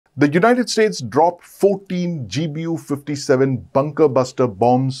The United States dropped 14 GBU-57 bunker buster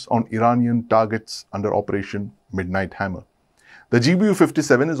bombs on Iranian targets under Operation Midnight Hammer. The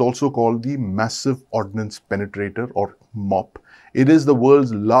GBU-57 is also called the Massive Ordnance Penetrator, or MOAB. It is the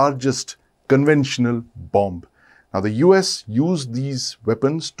world's largest conventional bomb. Now, the US used these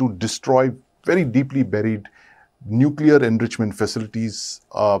weapons to destroy very deeply buried nuclear enrichment facilities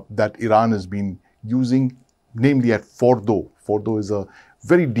that Iran has been using, namely at Fordo. Fordo is a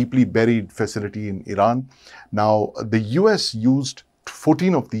very deeply buried facility in Iran. Now, the US used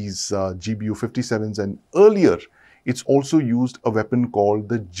 14 of these GBU-57s, and earlier it's also used a weapon called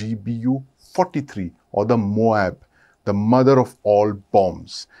the GBU-43, or the MOAB, the mother of all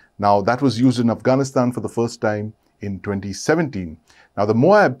bombs. Now, that was used in Afghanistan for the first time in 2017. Now, the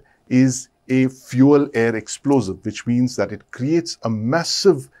MOAB is a fuel-air explosive, which means that it creates a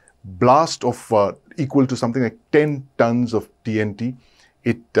massive blast of equal to something like 10 tons of TNT.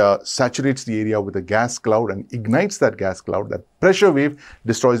 It saturates the area with a gas cloud and ignites that gas cloud. That pressure wave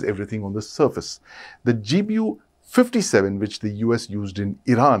destroys everything on the surface. The GBU-57, which the US used in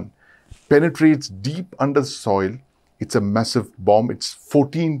Iran, penetrates deep under the soil. It's a massive bomb. It's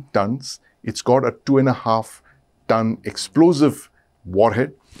 14 tons. It's got a 2.5-ton explosive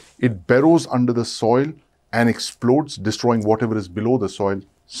warhead. It burrows under the soil and explodes, destroying whatever is below the soil,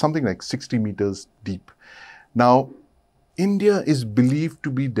 something like 60 meters deep. Now, India is believed to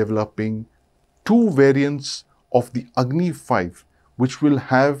be developing two variants of the Agni-5, which will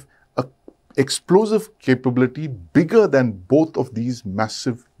have an explosive capability bigger than both of these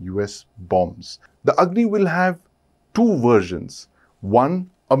massive US bombs. The Agni will have two versions.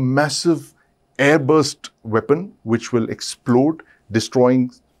 One, a massive airburst weapon, which will explode,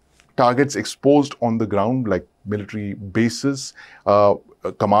 destroying targets exposed on the ground like military bases,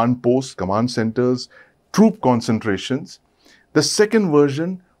 command posts, command centers, troop concentrations. The second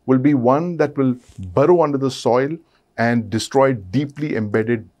version will be one that will burrow under the soil and destroy deeply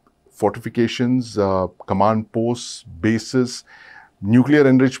embedded fortifications, command posts, bases, nuclear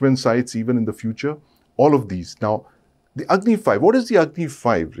enrichment sites even in the future, all of these. Now, the Agni-5, what is the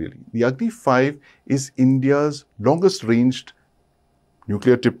Agni-5 really? The Agni-5 is India's longest ranged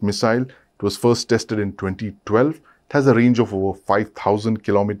nuclear tipped missile. It was first tested in 2012. It has a range of over 5,000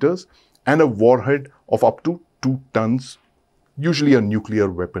 kilometers and a warhead of up to 2 tons, usually a nuclear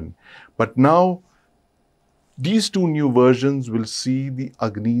weapon. But now, these two new versions will see the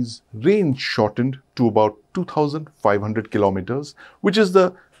Agni's range shortened to about 2,500 kilometers, which is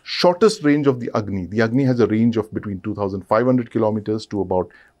the shortest range of the Agni. The Agni has a range of between 2,500 kilometers to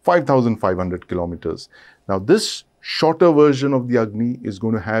about 5,500 kilometers. Now, this shorter version of the Agni is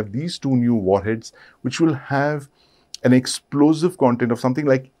going to have these two new warheads, which will have an explosive content of something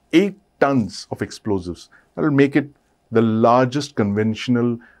like 8 tons of explosives. That will make it the largest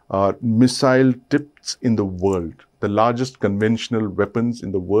conventional missile tips in the world, the largest conventional weapons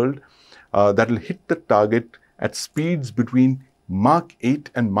in the world that will hit the target at speeds between Mach 8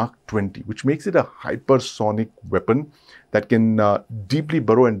 and Mach 20, which makes it a hypersonic weapon that can deeply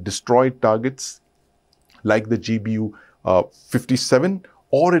burrow and destroy targets like the GBU-57,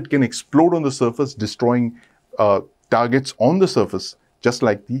 or it can explode on the surface, destroying targets on the surface, just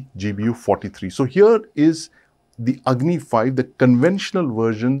like the GBU-43. So here is the Agni-5, the conventional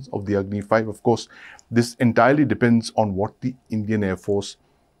versions of the Agni-5. Of course, this entirely depends on what the Indian Air Force.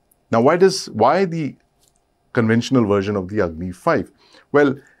 Now, why the conventional version of the Agni-5?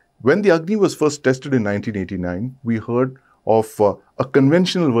 Well, when the Agni was first tested in 1989, we heard of a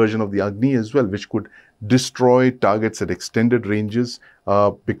conventional version of the Agni as well, which could destroy targets at extended ranges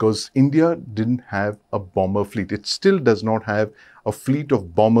because India didn't have a bomber fleet. It still does not have a fleet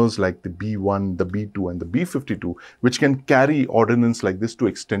of bombers like the B-1, the B-2 and the B-52, which can carry ordnance like this to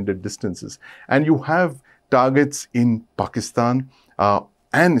extended distances. And you have targets in Pakistan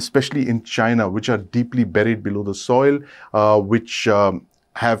and especially in China, which are deeply buried below the soil, which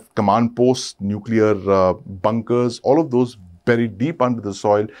have command posts, nuclear bunkers, all of those buried deep under the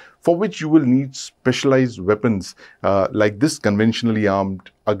soil, for which you will need specialized weapons like this conventionally armed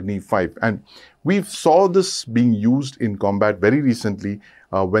Agni-5. And we saw this being used in combat very recently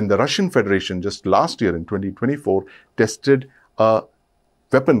when the Russian Federation, just last year in 2024, tested a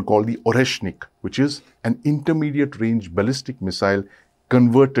weapon called the Oreshnik, which is an intermediate range ballistic missile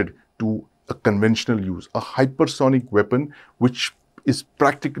converted to a conventional use, a hypersonic weapon which is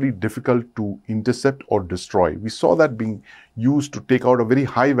practically difficult to intercept or destroy. We saw that being used to take out a very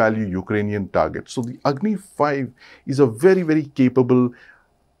high value Ukrainian target. So the Agni-5 is a very, very capable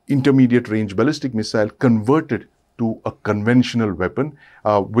intermediate range ballistic missile converted to a conventional weapon,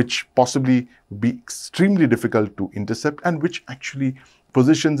 which possibly would be extremely difficult to intercept and which actually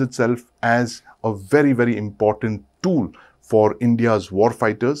positions itself as a very, very important tool for India's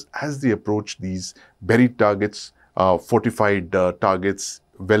warfighters as they approach these buried targets, fortified targets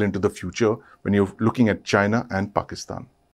well into the future when you're looking at China and Pakistan.